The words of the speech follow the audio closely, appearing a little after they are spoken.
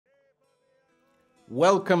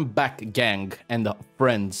Welcome back, gang and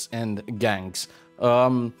friends and gangs.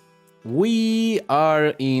 We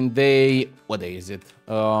are in day, what day is it?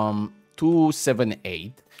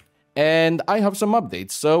 278, and I have some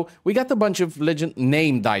updates. So we got a bunch of legend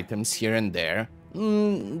named items here and there.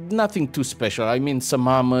 Nothing too special. I mean, some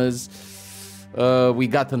armors. We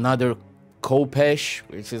got another Kopesh,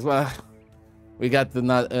 which is we got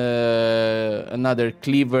another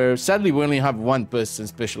cleaver. Sadly, we only have one person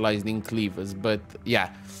specialized in cleavers, but yeah.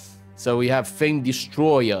 So we have Famed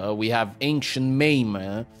Destroyer, we have Ancient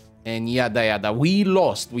Maimer, and yada yada. We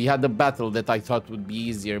lost. We had a battle that I thought would be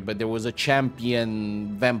easier, but there was a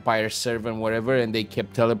champion vampire servant, whatever, and they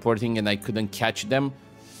kept teleporting and I couldn't catch them.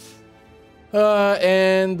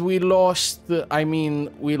 And we lost,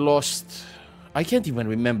 we lost... I can't even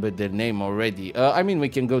remember their name already. We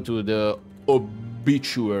can go to the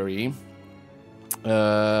obituary.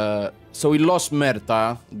 So we lost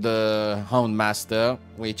Merta, the Houndmaster,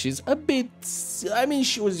 which is a bit...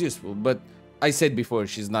 she was useful, but I said before,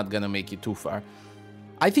 she's not gonna make it too far.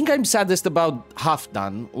 I think I'm saddest about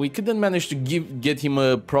Halfdan. We couldn't manage to get him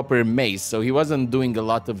a proper mace, so he wasn't doing a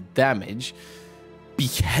lot of damage.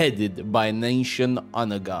 Beheaded by an ancient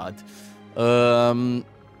honor god.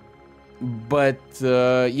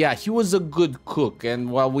 Yeah, he was a good cook,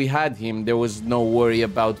 and while we had him, there was no worry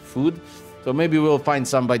about food. So maybe we'll find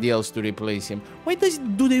somebody else to replace him. Why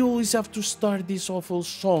do they always have to start this awful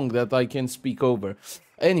song that I can speak over?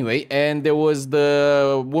 Anyway, and there was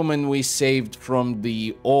the woman we saved from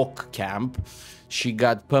the orc camp. She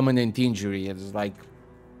got permanent injury. It's like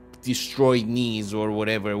destroyed knees or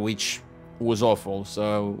whatever, which was awful.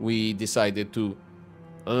 So we decided to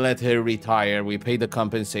let her retire. We pay the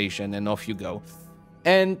compensation and off you go.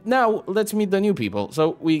 And now let's meet the new people.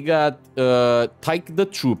 So we got Tyke the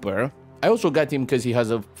Trooper. I also got him because he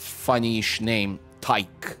has a funny-ish name,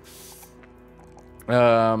 Tyke.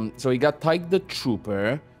 So we got Tyke the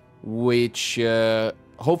Trooper, which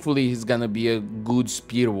hopefully he's gonna be a good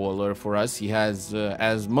spear waller for us. He has,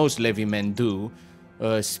 as most levy men do,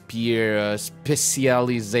 spear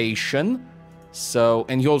specialization. So,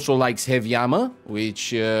 and he also likes heavy armor,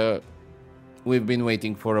 which we've been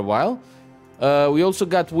waiting for a while. We also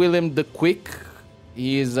got Willem the Quick.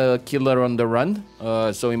 He is a killer on the run,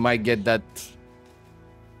 so we might get that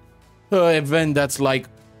event that's like,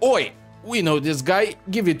 oi, we know this guy,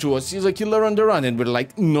 give it to us, he's a killer on the run, and we're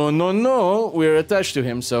like, no, we're attached to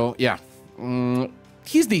him. So yeah,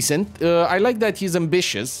 he's decent. I like that he's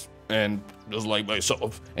ambitious, and just like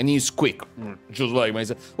myself, and he's quick, just like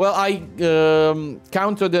myself. Well, I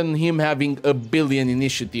counted on him having a billion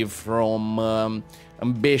initiative from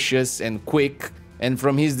ambitious and quick, and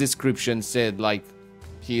from his description said like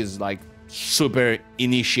he is like super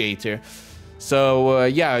initiator. So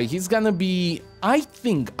yeah, he's gonna be, I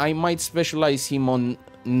think I might specialize him on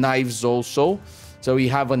knives also. So we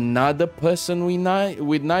have another person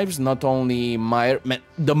with knives, not only Meyer.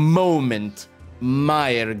 The moment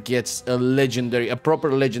Meyer gets a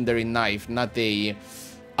proper legendary knife, not a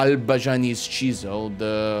Al-Bajani's chisel,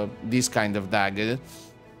 this kind of dagger,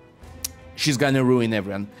 she's gonna ruin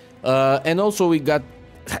everyone. And also we got,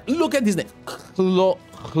 look at his name,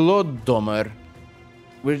 Clodomer.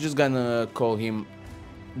 We're just gonna call him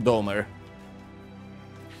Domer.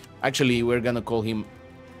 Actually, we're gonna call him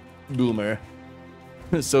Doomer.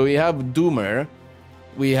 So we have Doomer,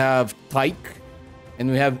 we have Tyke,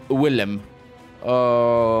 and we have Willem.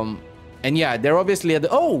 And yeah, they're obviously at the,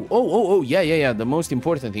 yeah, the most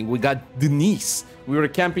important thing, we got Denise. We were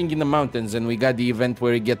camping in the mountains and we got the event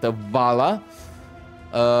where we get a Vala.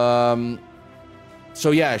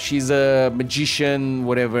 So yeah, she's a magician,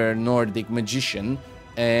 whatever, Nordic magician,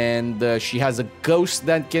 and she has a ghost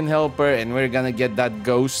that can help her, and we're gonna get that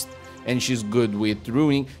ghost, and she's good with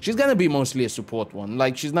ruining. She's gonna be mostly a support one,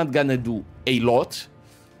 like she's not gonna do a lot.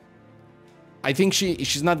 I think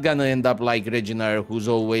she's not gonna end up like Reginar, who's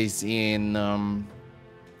always in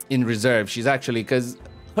reserve. She's actually, because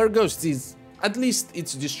her ghost is, at least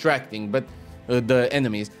it's distracting, but the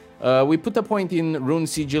enemies. We put a point in rune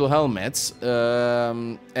sigil helmets,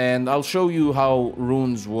 and I'll show you how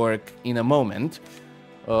runes work in a moment.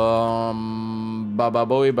 Baba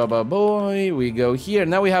boy, we go here.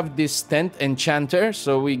 Now we have this tent enchanter,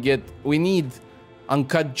 so we need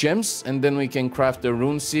uncut gems, and then we can craft a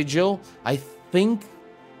rune sigil. I think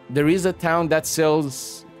there is a town that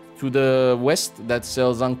sells to the west that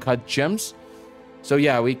sells uncut gems. So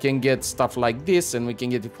yeah, we can get stuff like this, and we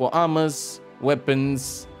can get it for armors,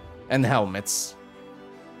 weapons, and helmets.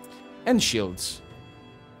 And shields.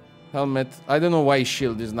 Helmet, I don't know why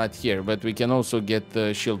shield is not here, but we can also get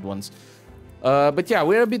the shield ones. But yeah,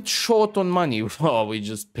 we're a bit short on money. Oh, we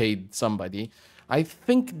just paid somebody. I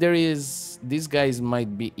think there is... These guys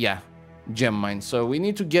might be... Yeah, gem mine. So we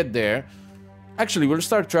need to get there. Actually, we'll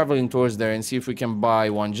start traveling towards there and see if we can buy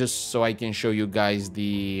one, just so I can show you guys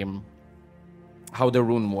the... how the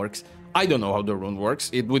rune works. I don't know how the rune works.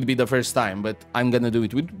 It would be the first time, but I'm gonna do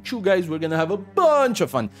it with you guys. We're gonna have a bunch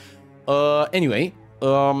of fun. Anyway,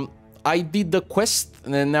 I did the quest,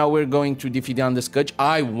 and now we're going to defeat the Underscourge.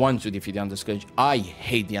 I want to defeat the Underscourge. I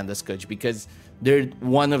hate the Underscourge because they're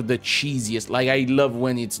one of the cheesiest. Like, I love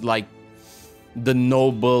when it's like the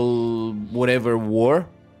noble whatever war.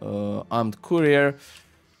 Armed courier.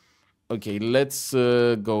 Okay, let's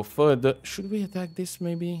go further. Should we attack this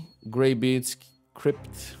maybe? Greybeards,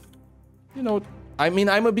 Crypt. You know, I mean,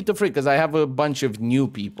 I'm a bit afraid because I have a bunch of new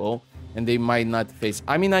people and they might not face...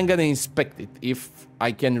 I mean, I'm gonna inspect it. If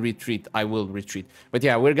I can retreat, I will retreat. But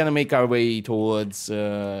yeah, we're gonna make our way towards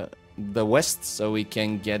the west so we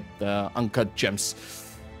can get uncut gems.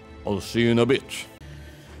 I'll see you in a bit.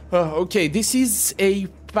 Okay, this is a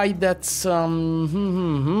fight that's a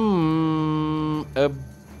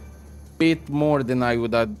bit more than I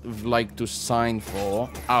would have liked to sign for.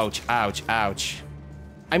 Ouch, ouch, ouch.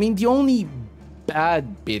 I mean, the only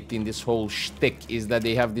bad bit in this whole shtick is that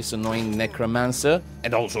they have this annoying necromancer,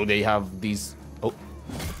 and also they have these... Oh,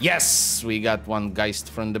 yes, we got one Geist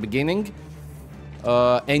from the beginning.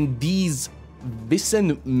 And these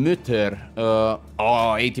Wissenmutter,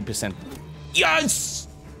 80%. Yes!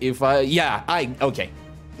 Okay.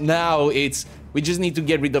 Now it's... We just need to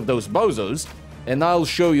get rid of those bozos, and I'll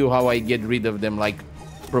show you how I get rid of them, like,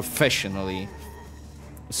 professionally.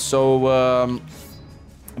 So,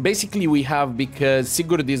 basically we have, because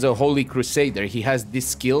Sigurd is a holy crusader, he has this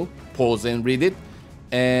skill, pause and read it,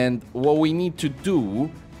 and what we need to do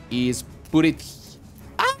is put it...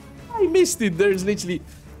 Ah, I missed it. There's literally...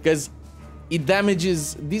 Because it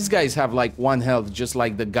damages... These guys have like 1 health, just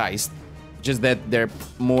like the Geist, just that they're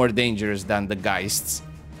more dangerous than the Geists.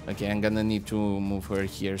 Okay, I'm gonna need to move her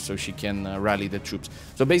here so she can rally the troops.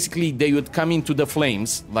 So basically they would come into the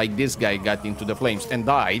flames, like this guy got into the flames and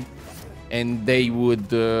died. And they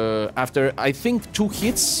would, after, I think, 2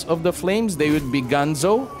 hits of the flames, they would be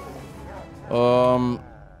Gonzo.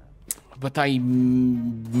 But I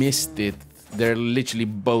missed it. They're literally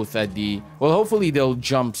both at the... Well, hopefully they'll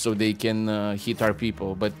jump so they can hit our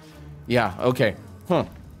people. But, yeah, okay. Huh.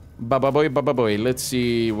 Baba boy. Let's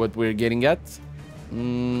see what we're getting at.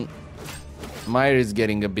 Meyer is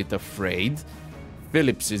getting a bit afraid.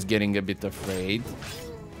 Phillips is getting a bit afraid.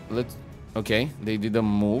 Let's... Okay, they didn't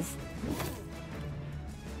move.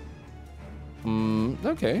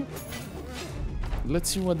 Okay.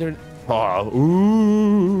 Let's see what they're... Oh,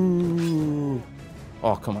 ooh.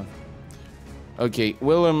 Oh, come on. Okay,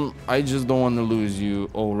 Willem, I just don't want to lose you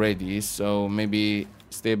already, so maybe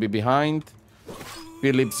stay a bit behind.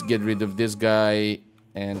 Phillips, get rid of this guy,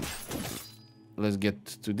 and let's get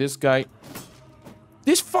to this guy.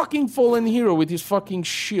 This fucking fallen hero with his fucking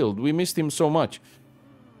shield. We missed him so much.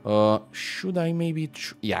 Should I maybe...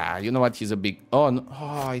 Yeah, you know what? He's a big... Oh, no.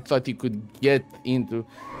 Oh, I thought he could get into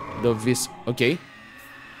the vis... Okay.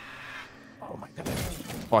 Oh my god, I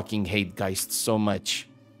fucking hate Geists so much.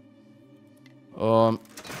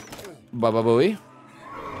 Baba boy.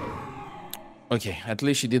 Okay, at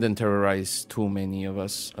least she didn't terrorize too many of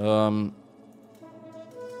us.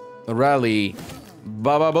 Rally.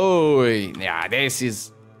 Baba boy. Yeah, this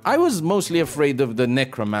is... I was mostly afraid of the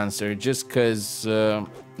Necromancer just because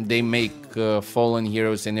they make fallen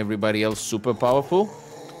heroes and everybody else super powerful.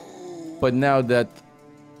 But now that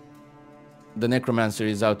the Necromancer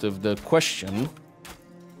is out of the question...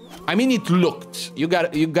 I mean, it looked... You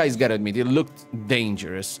guys gotta admit, it looked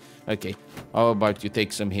dangerous. Okay, how about you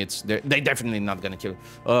take some hits? They're definitely not gonna kill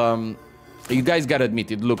you. You guys gotta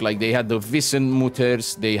admit, it looked like they had the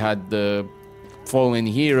Wissenmutters, they had the fallen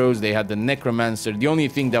heroes, they had the Necromancer. The only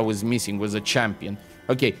thing that was missing was a champion.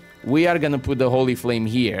 Okay, we are gonna put the Holy Flame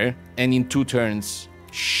here, and in 2 turns,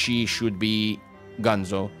 she should be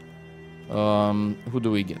Gonzo. Who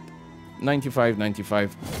do we get? 95,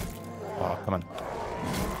 95. Oh, come on.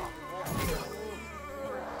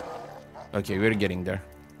 Okay, we're getting there.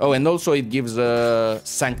 Oh, and also it gives a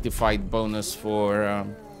sanctified bonus for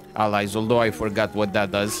allies, although I forgot what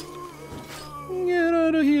that does. Get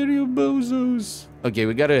out of here, you bozos. Okay,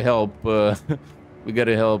 we gotta help, we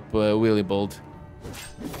gotta help Willibald.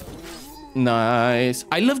 Nice.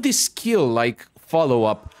 I love this skill, like,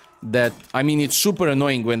 follow-up, that, I mean, it's super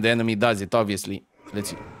annoying when the enemy does it, obviously.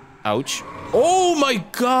 Let's see. Ouch. Oh my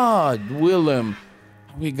god, Willem.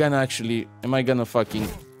 We gonna actually... Am I gonna fucking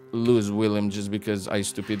lose Willem just because I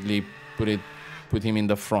stupidly put him in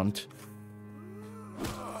the front?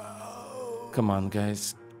 Come on,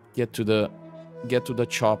 guys. Get to the... get to the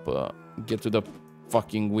chopper. Get to the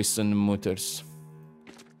fucking Wissen mutters.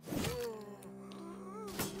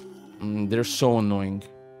 They're so annoying.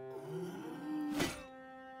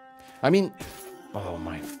 I mean, oh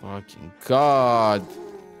my fucking god.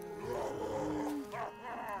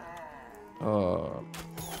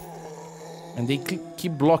 And they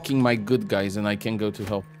keep blocking my good guys and I can't go to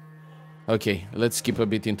help. Okay, let's skip a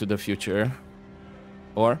bit into the future.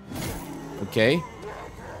 Or, okay.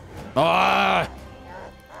 Ah!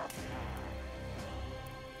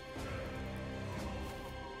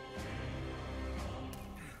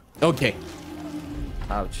 Okay.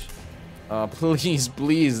 Ouch.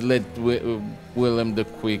 Please let Willem the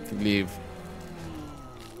Quick live.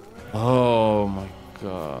 Oh my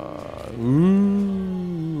god.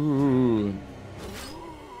 Ooh.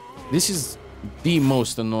 This is the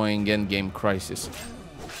most annoying endgame crisis.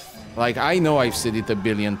 Like, I know I've said it a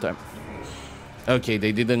billion times. Okay,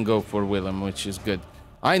 they didn't go for Willem, which is good.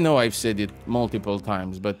 I know I've said it multiple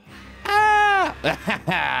times, but...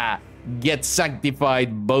 Ah! Get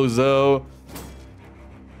sanctified, bozo.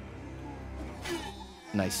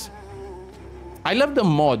 Nice. I love the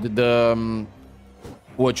mod, the...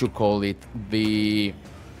 what you call it? The...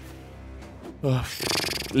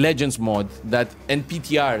 Legends mod, that... And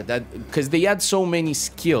PTR, that... Because they add so many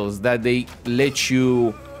skills that they let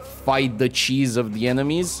you fight the cheese of the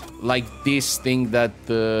enemies. Like this thing that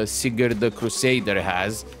Sigurd the Crusader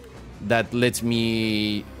has. That lets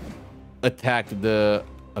me... attack the...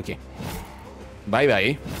 Okay.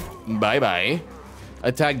 Bye-bye. Bye-bye.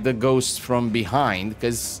 Attack the ghosts from behind,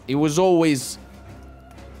 because it was always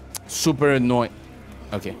super annoying.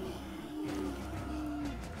 Okay.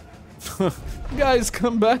 Guys,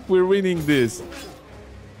 come back. We're winning this.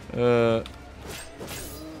 It's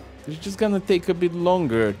just gonna take a bit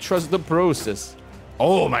longer. Trust the process.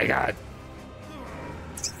 Oh my god.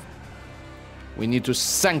 We need to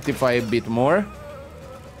sanctify a bit more.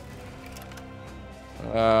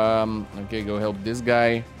 Okay, go help this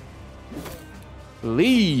guy.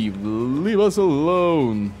 Leave us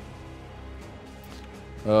alone.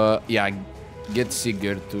 Yeah, get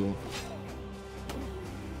Sigurd too.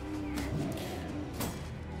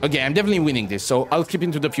 Okay, I'm definitely winning this, so I'll skip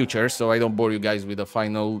into the future so I don't bore you guys with the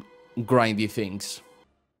final grindy things.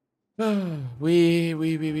 We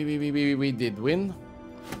did win.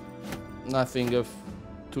 Nothing of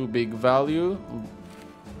too big value.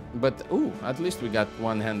 But, ooh, at least we got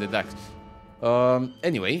one-handed axe.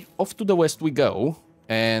 Anyway, off to the west we go.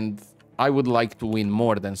 And I would like to win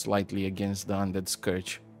more than slightly against the Undead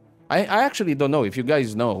Scourge. I actually don't know. If you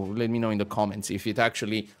guys know, let me know in the comments if it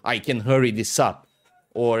actually... I can hurry this up.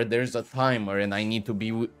 Or there's a timer and I need to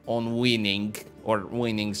be on winning. Or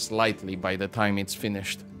winning slightly by the time it's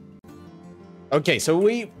finished. Okay, so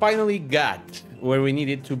we finally got where we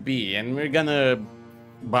needed to be. And we're gonna...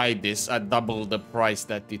 buy this at double the price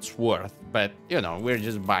that it's worth, but you know, we're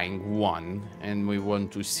just buying one and we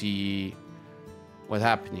want to see what's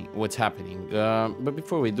happening. But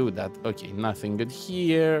before we do that, okay, nothing good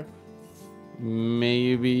here.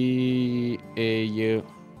 Maybe a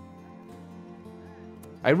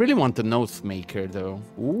I really want the Nothmaker though.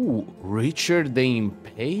 Ooh, Richard the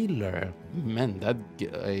Impaler. Man, that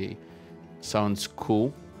guy sounds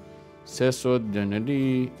cool. Cesar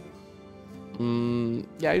Denedy.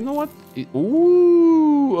 Yeah, you know what?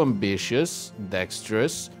 Ooh, ambitious,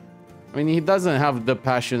 dexterous. I mean, he doesn't have the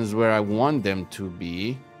passions where I want them to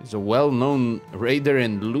be. He's a well-known raider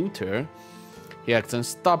and looter. He acts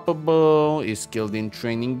unstoppable, is skilled in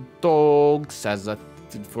training dogs, has a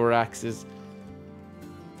for axes.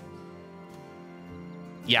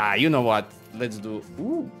 Yeah, you know what? Let's do...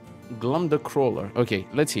 Ooh, Glum the Crawler. Okay,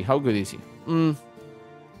 let's see. How good is he?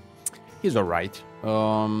 He's alright.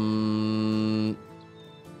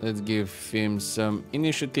 Let's give him some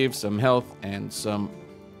initiative, some health, and some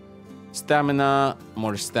stamina.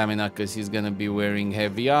 More stamina because he's gonna be wearing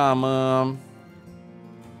heavy armor.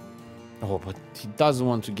 Oh, but he doesn't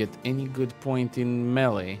want to get any good point in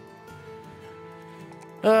melee.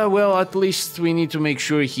 Well, at least we need to make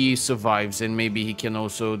sure he survives and maybe he can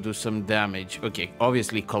also do some damage. Okay,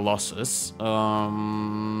 obviously Colossus.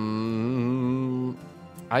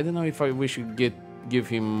 I don't know if we should give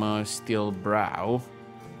him Steel Brow.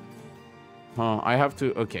 I have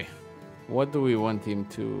to... Okay. What do we want him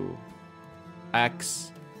to...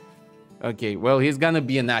 Axe? Okay, well, he's gonna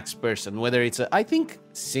be an axe person. Whether it's a... I think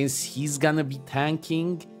since he's gonna be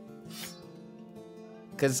tanking...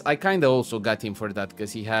 Because I kind of also got him for that.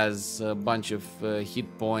 Because he has a bunch of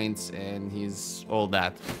hit points and he's all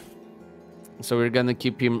that. So we're gonna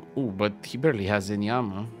keep him... Ooh, but he barely has any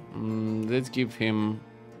armor. Let's give him...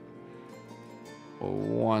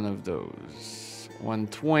 one of those.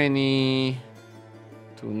 120,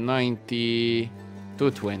 290,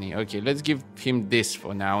 220. Okay, let's give him this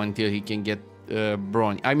for now until he can get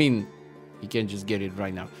bronze. I mean, he can just get it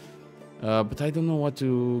right now. But I don't know what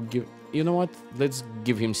to give. You know what? Let's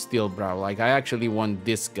give him steel brow. Like, I actually want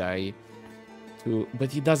this guy to...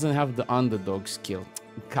 But he doesn't have the underdog skill.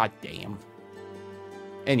 God damn.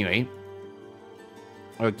 Anyway.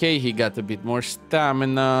 Okay, he got a bit more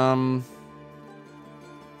stamina.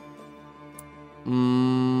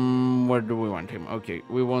 Where do we want him? Okay,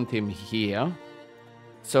 we want him here.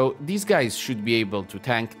 So these guys should be able to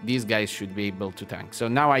tank. These guys should be able to tank. So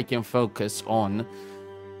now I can focus on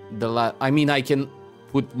the... I mean, I can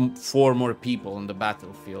put 4 more people on the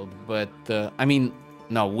battlefield. But, I mean,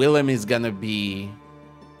 no, Willem is gonna be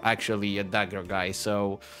actually a dagger guy.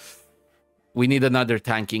 So we need another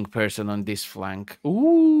tanking person on this flank.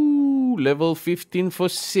 Ooh, level 15 for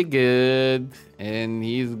Sigurd. And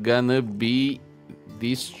he's gonna be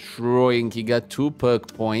destroying. He got 2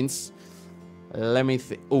 perk points. Let me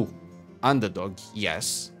think. Oh, underdog,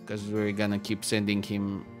 yes, because we're gonna keep sending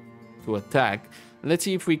him to attack. Let's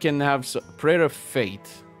see if we can have Prayer of Fate.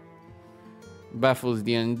 Baffles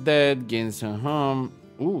the undead, gains a harm.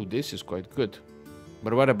 Ooh, this is quite good.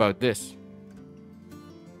 But what about this?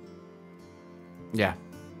 Yeah,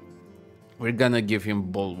 we're gonna give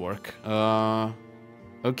him Bulwark.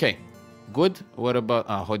 Okay, good. What about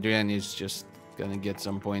Hodrian is just gonna get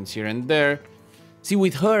some points here and there. See,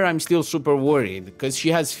 with her, I'm still super worried because she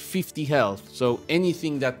has 50 health. So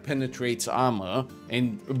anything that penetrates armor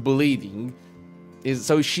and bleeding is...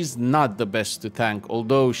 So she's not the best to tank.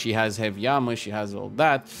 Although she has heavy armor, she has all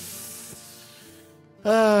that.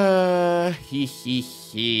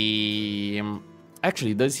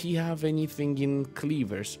 Actually, does he have anything in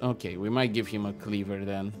cleavers? Okay, we might give him a cleaver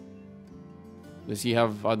then. Does he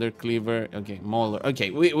have other cleaver? Okay, Mauler.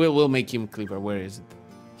 Okay, we'll make him cleaver. Where is it?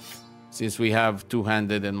 Since we have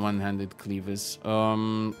 2-handed and 1-handed cleavers.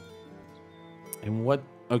 And what...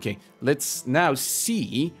 Okay, let's now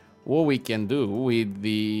see what we can do with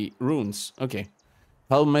the runes. Okay.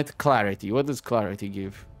 Helmet Clarity. What does Clarity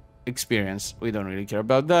give? Experience. We don't really care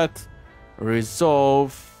about that.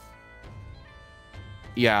 Resolve.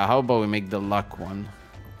 Yeah, how about we make the luck one?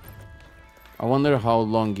 I wonder how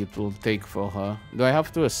long it will take for her. Do I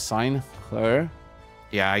have to assign her?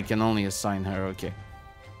 Yeah, I can only assign her. Okay.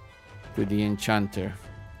 To the enchanter.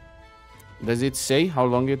 Does it say how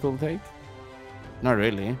long it will take? Not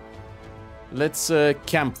really. Let's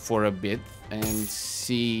camp for a bit and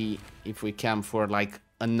see if we camp for like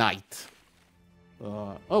a night.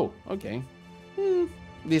 Oh, okay.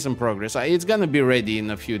 Decent progress. It's gonna be ready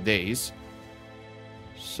in a few days.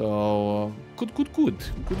 So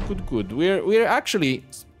good. We're actually,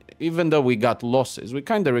 even though we got losses, we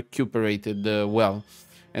kind of recuperated well.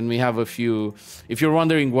 And we have a few... If you're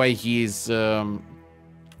wondering why he's so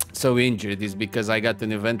injured, is because I got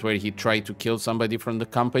an event where he tried to kill somebody from the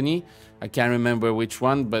company. I can't remember which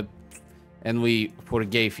one, but... And we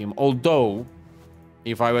forgave him. Although,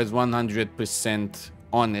 if I was 100%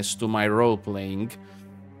 honest to my role-playing,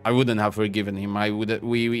 I wouldn't have forgiven him.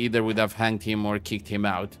 We either would have hanged him or kicked him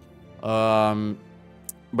out.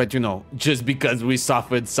 But, you know, just because we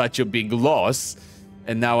suffered such a big loss...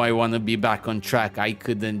 And now I want to be back on track. I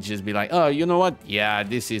couldn't just be like, oh, you know what? Yeah,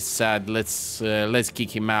 this is sad. Let's kick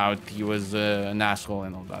him out. He was an asshole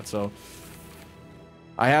and all that. So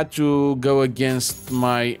I had to go against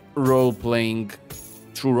my role-playing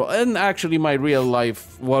true role. And actually my real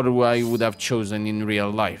life, what I would have chosen in real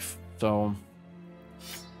life. So,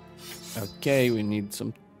 okay, we need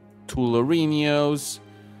some Tularinos.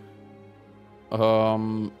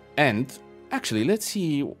 And actually, let's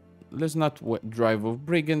see... Let's not drive of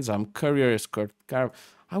brigands. I'm courier, escort, car.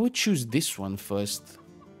 I would choose this one first.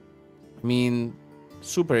 I mean,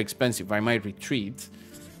 super expensive. I might retreat.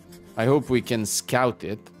 I hope we can scout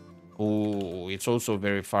it. Oh, it's also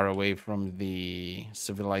very far away from the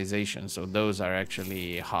civilization. So those are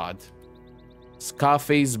actually hard.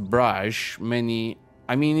 Scarface brush. Many.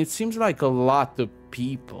 I mean, it seems like a lot of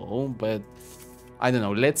people, but I don't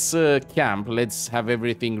know. Let's camp. Let's have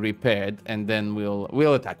everything repaired, and then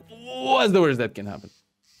we'll attack. What's the worst that can happen?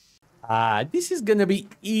 This is gonna be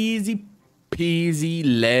easy peasy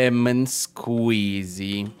lemon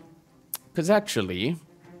squeezy. Because actually,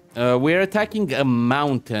 we're attacking a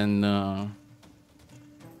mountain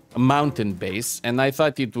base, and I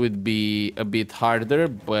thought it would be a bit harder,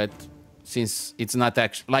 but since it's not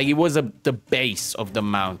actually... Like, it was the base of the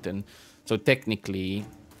mountain, so technically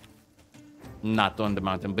not on the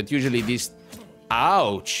mountain, but usually these...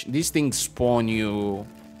 Ouch! These things spawn you...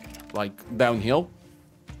 like downhill,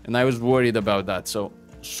 and I was worried about that. So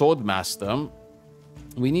Swordmaster,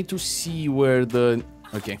 We need to see where the...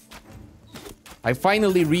 Okay. I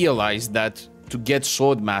finally realized that to get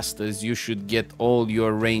sword masters, you should get all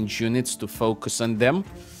your range units to focus on them.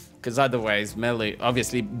 Because otherwise, melee...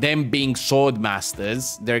 Obviously, them being sword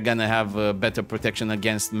masters, they're gonna have better protection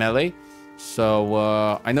against melee. So,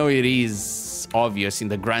 I know it is obvious in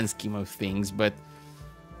the grand scheme of things, but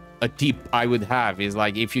a tip I would have is,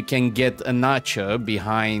 like, if you can get an archer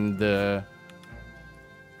behind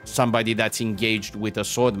somebody that's engaged with a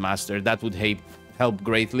sword master, that would help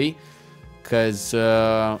greatly. Because,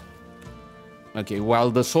 okay, while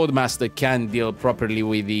the sword master can deal properly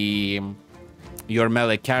with your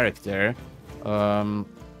melee character,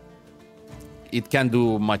 it can't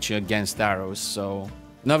do much against arrows, so...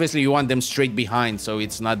 And obviously, you want them straight behind, so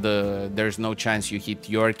it's not there's no chance you hit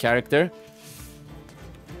your character.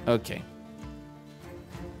 Okay.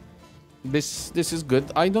 This is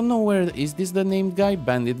good. I don't know where... Is this the named guy?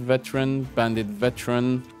 Bandit veteran. Bandit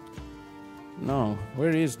veteran. No.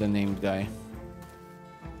 Where is the named guy?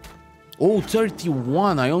 Oh,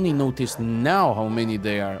 31. I only noticed now how many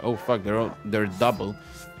they are. Oh, fuck. They're double.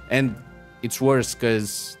 And it's worse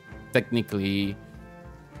because technically...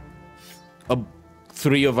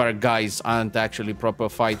 3 of our guys aren't actually proper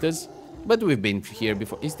fighters, but we've been here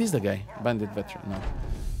before. Is this the guy? Bandit veteran? No.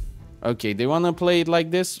 Okay, they want to play it like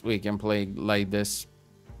this? We can play it like this.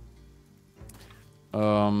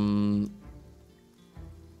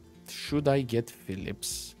 Should I get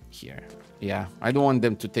Phillips here? Yeah, I don't want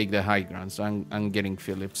them to take the high ground, so I'm getting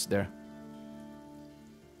Phillips there.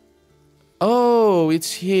 Oh,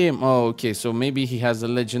 it's him. Oh, okay, so maybe he has a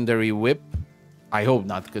legendary whip. I hope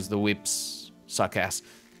not, because the whips... suck ass.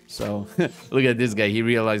 So look at this guy. He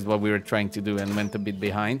realized what we were trying to do and went a bit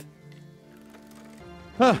behind.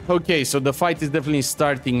 Okay, so the fight is definitely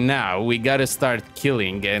starting now. We gotta start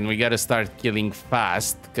killing, and we gotta start killing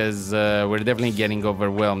fast, because we're definitely getting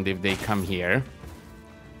overwhelmed if they come here.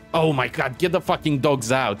 Oh my god, get the fucking dogs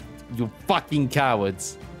out, you fucking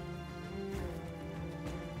cowards.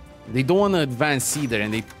 They don't want to advance either,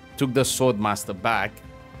 and they took the swordmaster back.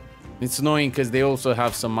 It's annoying because they also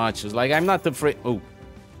have some archers. Like, I'm not afraid... Oh.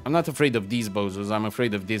 I'm not afraid of these bozos. I'm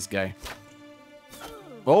afraid of this guy.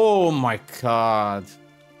 Oh my god.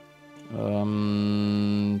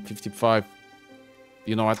 55.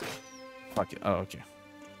 You know what? Fuck it. Oh, okay.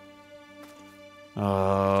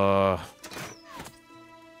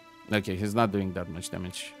 Okay, he's not doing that much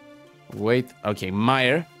damage. Wait. Okay,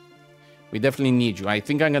 Meyer. We definitely need you. I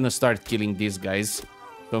think I'm gonna start killing these guys.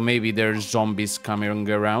 So maybe there's zombies coming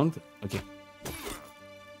around. Okay.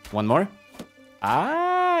 One more.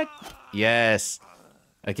 Ah, yes.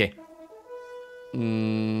 Okay.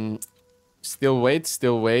 Still wait,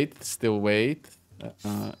 still wait, still wait.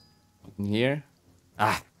 Here.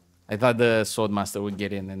 Ah, I thought the swordmaster would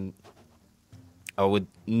get in and I would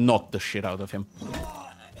knock the shit out of him.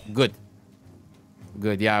 Good.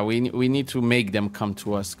 Good, yeah, we need to make them come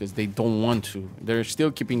to us because they don't want to. They're still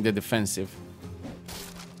keeping the defensive.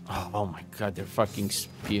 Oh my god, they're fucking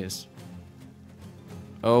spears.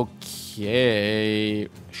 Okay.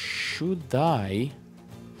 Should I?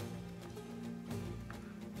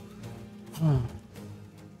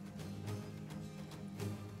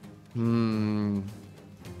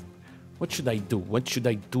 What should I do? What should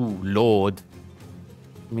I do, Lord?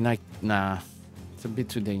 I mean, nah. It's a bit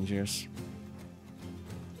too dangerous.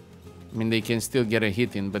 I mean, they can still get a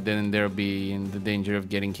hit in, but then they'll be in the danger of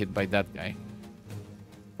getting hit by that guy.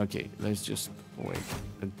 Okay, let's just wait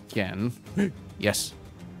again. Yes.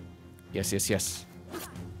 Yes, yes, yes.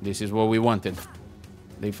 This is what we wanted.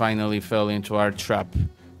 They finally fell into our trap.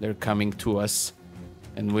 They're coming to us.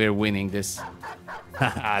 And we're winning this.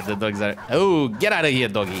 Haha, the dogs are... Oh, get out of here,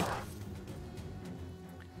 doggy.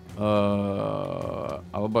 How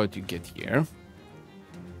about you get here?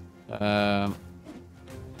 Come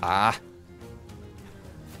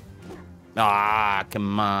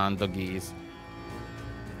on, doggies.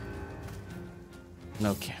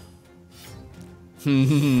 Okay.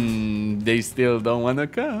 They still don't want to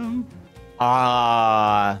come.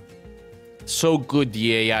 So good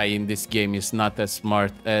the AI in this game is not as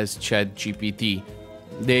smart as ChatGPT.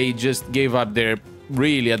 They just gave up their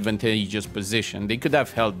really advantageous position. They could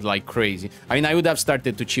have held like crazy. I mean, I would have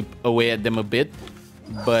started to chip away at them a bit.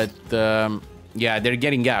 But, yeah, they're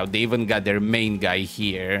getting out. They even got their main guy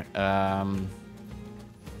here. And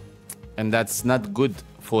that's not good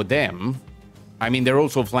for them. I mean, they're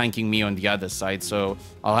also flanking me on the other side, so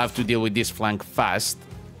I'll have to deal with this flank fast.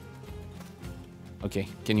 Okay,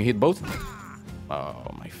 can you hit both?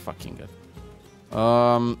 Oh, my fucking god.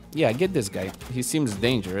 Yeah, get this guy. He seems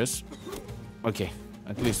dangerous. Okay,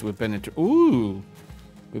 at least we penetrate. Ooh!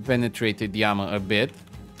 We penetrated the armor a bit.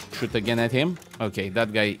 Shoot again at him. Okay,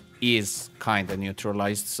 that guy is kind of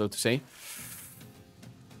neutralized, so to say.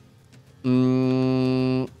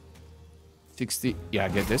 60. Yeah,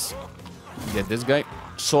 get this. Get this guy.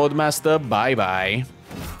 Swordmaster, bye-bye.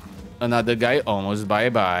 Another guy, almost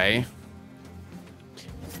bye-bye.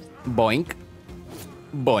 Boink.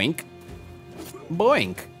 Boink.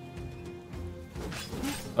 Boink.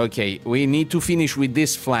 Okay, we need to finish with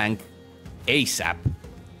this flank ASAP.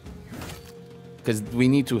 Because we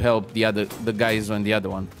need to help the guys on the other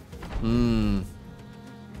one.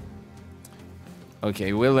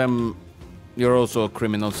 Okay, Willem, you're also a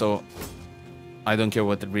criminal, so I don't care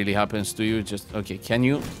what really happens to you. Just, okay, can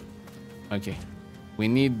you? Okay. We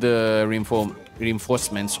need the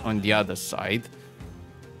reinforcements on the other side.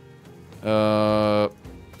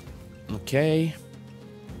 Okay.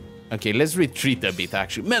 Okay, let's retreat a bit,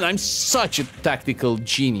 actually. Man, I'm such a tactical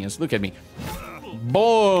genius. Look at me.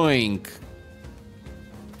 Boink!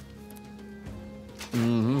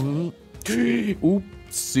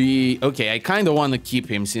 Oopsie. Okay, I kind of want to keep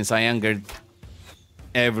him since I angered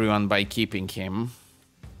everyone by keeping him.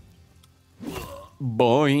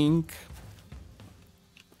 Boink.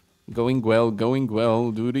 Going well, going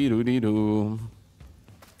well. Doody-doody-doo.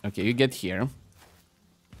 Okay, you get here.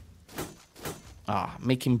 Ah,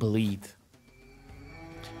 make him bleed.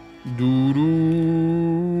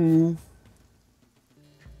 Doo-doo.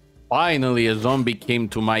 Finally, a zombie came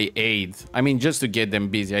to my aid. I mean, just to get them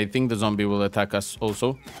busy. I think the zombie will attack us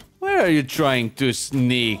also. Where are you trying to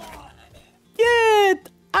sneak? Get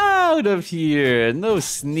out of here. No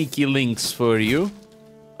sneaky links for you.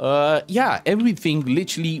 Yeah, everything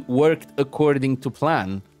literally worked according to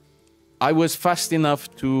plan. I was fast enough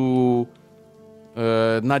to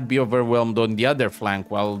not be overwhelmed on the other flank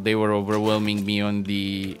while they were overwhelming me on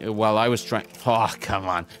the... while I was trying... Oh, come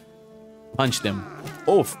on. Punch them.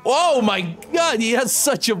 Oh my god, he has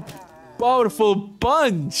such a powerful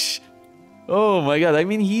punch. Oh my god, I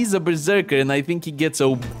mean, he's a berserker and I think he gets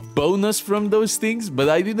a bonus from those things, but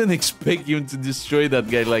I didn't expect him to destroy that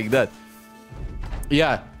guy like that.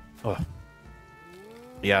 Yeah. Oh.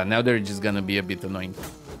 Yeah, now they're just gonna be a bit annoying.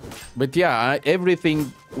 But yeah,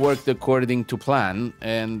 everything worked according to plan,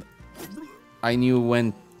 and I knew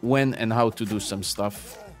when and how to do some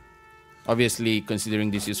stuff. Obviously,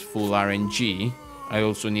 considering this is full RNG, I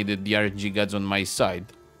also needed the RNG gods on my side.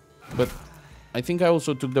 But I think I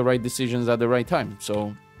also took the right decisions at the right time,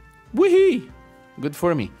 so... Whee! Good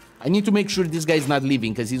for me. I need to make sure this guy's not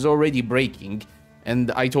leaving, because he's already breaking.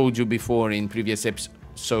 And I told you before in previous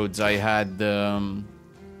episodes, I had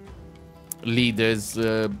leaders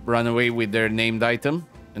run away with their named item.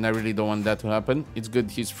 And I really don't want that to happen. It's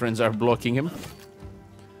good his friends are blocking him.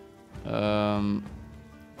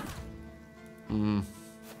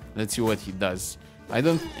 Let's see what he does. I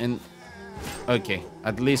don't... and okay,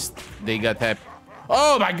 at least they got happy.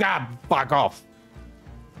 Oh my god, fuck off.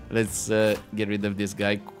 Let's get rid of this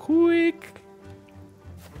guy quick.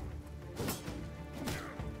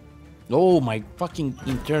 Oh my fucking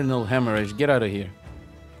internal hemorrhage, get out of here.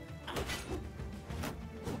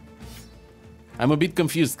 I'm a bit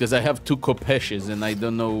confused because I have two Kopeshes and I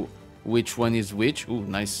don't know which one is which. Ooh,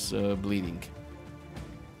 nice bleeding.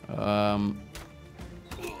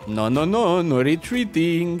 No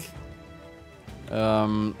retreating.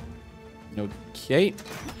 Okay.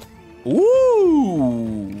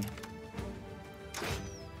 Ooh.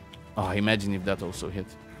 Oh, imagine if that also hit.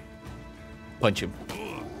 Punch him.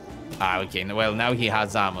 Ah, okay. Well, now he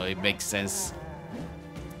has ammo. It makes sense.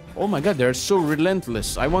 Oh my god, they're so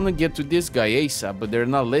relentless. I want to get to this guy ASAP, but they're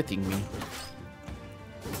not letting me.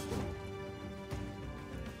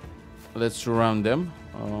 Let's surround them.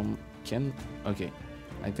 Okay.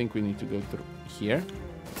 I think we need to go through here.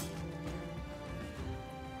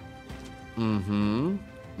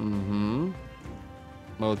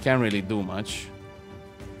 Well, can't really do much.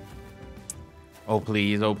 Oh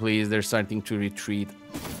please, they're starting to retreat.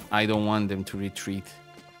 I don't want them to retreat.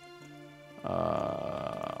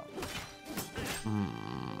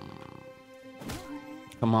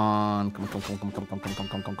 Come on. Come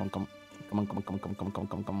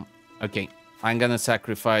on. Okay, I'm gonna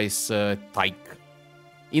sacrifice Tyke.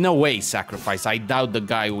 In a way, sacrifice. I doubt the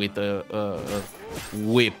guy with a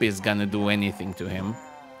whip is gonna do anything to him.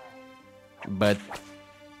 But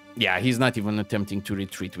yeah, he's not even attempting to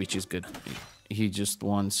retreat, which is good. He just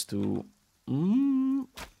wants to...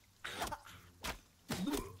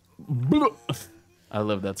 I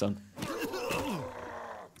love that sound.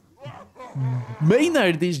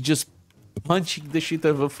 Maynard is just punching the shit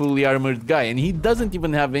out of a fully armored guy, and he doesn't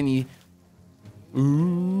even have any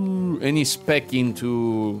spec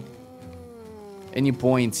into any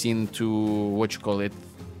points into what you call it,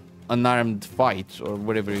 unarmed fight or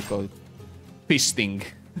whatever you call it, fisting.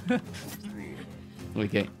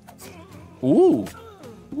 Okay. Ooh,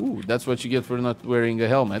 that's what you get for not wearing a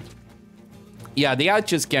helmet. Yeah, the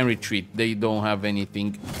archers can retreat. They don't have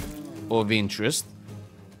anything of interest.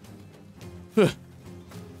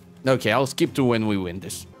 Okay, I'll skip to when we win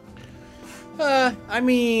this. I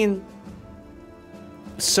mean,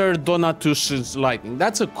 Sir Donatus's Lightning.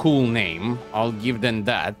 That's a cool name. I'll give them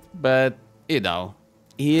that. But, you know,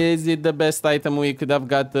 is it the best item we could have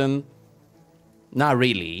gotten? Not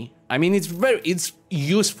really. I mean, it's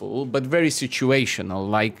useful, but very situational.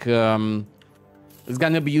 Like, it's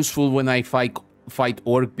gonna be useful when I fight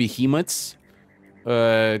orc behemoths,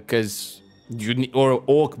 because you need, or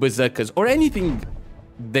orc berserkers, or anything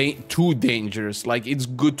too dangerous. Like, it's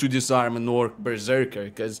good to disarm an orc berserker,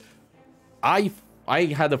 because I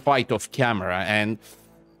had a fight off camera, and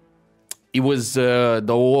it was the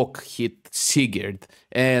orc hit Sigurd,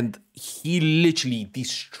 and he literally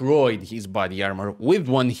destroyed his body armor with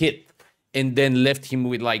one hit, and then left him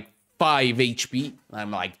with like 5 HP.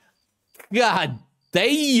 I'm like, God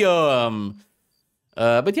damn!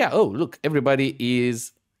 But yeah, oh, look, everybody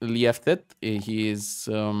is lifted. He's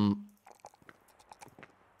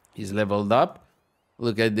leveled up.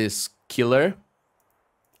 Look at this killer.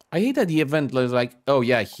 I hate that the event was like, oh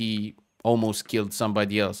yeah, he almost killed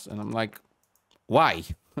somebody else. And I'm like, why?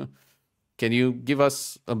 Can you give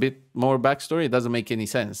us a bit more backstory? It doesn't make any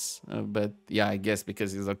sense. But yeah, I guess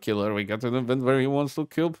because he's a killer, we got an event where he wants to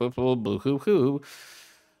kill people. Boo-hoo-hoo.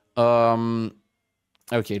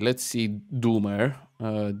 Okay, let's see Doomer.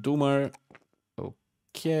 Doomer.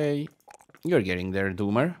 Okay. You're getting there,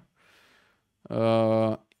 Doomer.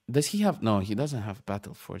 Does he have... No, he doesn't have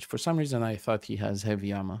Battle Forge. For some reason, I thought he has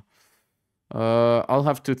heavy armor. I'll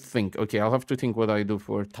have to think. Okay, I'll have to think what I do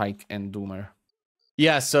for Tyke and Doomer.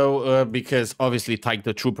 Yeah, so because obviously Tyke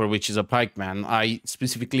the Trooper, which is a pikeman, I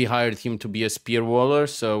specifically hired him to be a spear waller.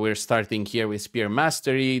 So we're starting here with spear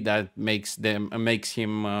mastery. That makes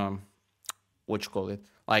him what you call it?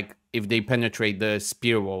 Like if they penetrate the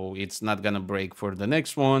spear wall, it's not gonna break for the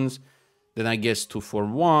next ones. Then I guess 2 for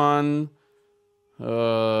 1.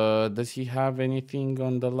 Does he have anything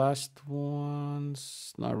on the last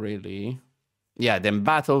ones? Not really. Yeah, then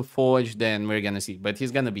Battle Forge, then we're gonna see. But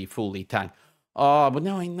he's gonna be fully tanked. Oh, but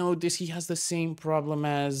now I know this. He has the same problem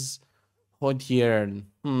as Hodiern.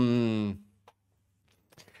 I'm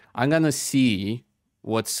gonna see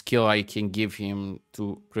what skill I can give him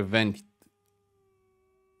to prevent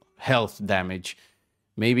health damage.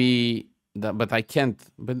 Maybe that, but I can't.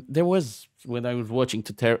 But there was, when I was watching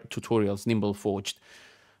tutorials, Nimble Forged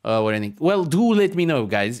or anything. Well, do let me know,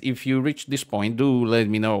 guys. If you reach this point, do let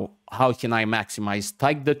me know how can I maximize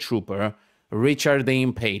Tyke the Trooper, Richard the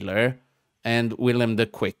Impaler, and Willem the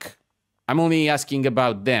Quick. I'm only asking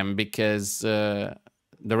about them because the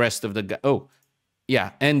rest of the guys... Oh,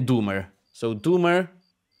 yeah, and Doomer. So Doomer,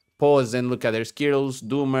 pause and look at their skills.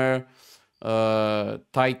 Doomer,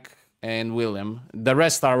 Tyke, and Willem. The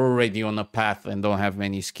rest are already on a path and don't have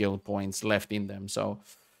many skill points left in them. So,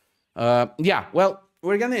 yeah, well,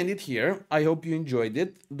 we're gonna end it here. I hope you enjoyed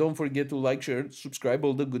it. Don't forget to like, share, subscribe,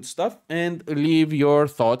 all the good stuff, and leave your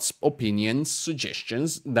thoughts, opinions,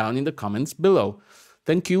 suggestions down in the comments below.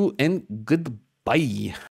 Thank you and goodbye.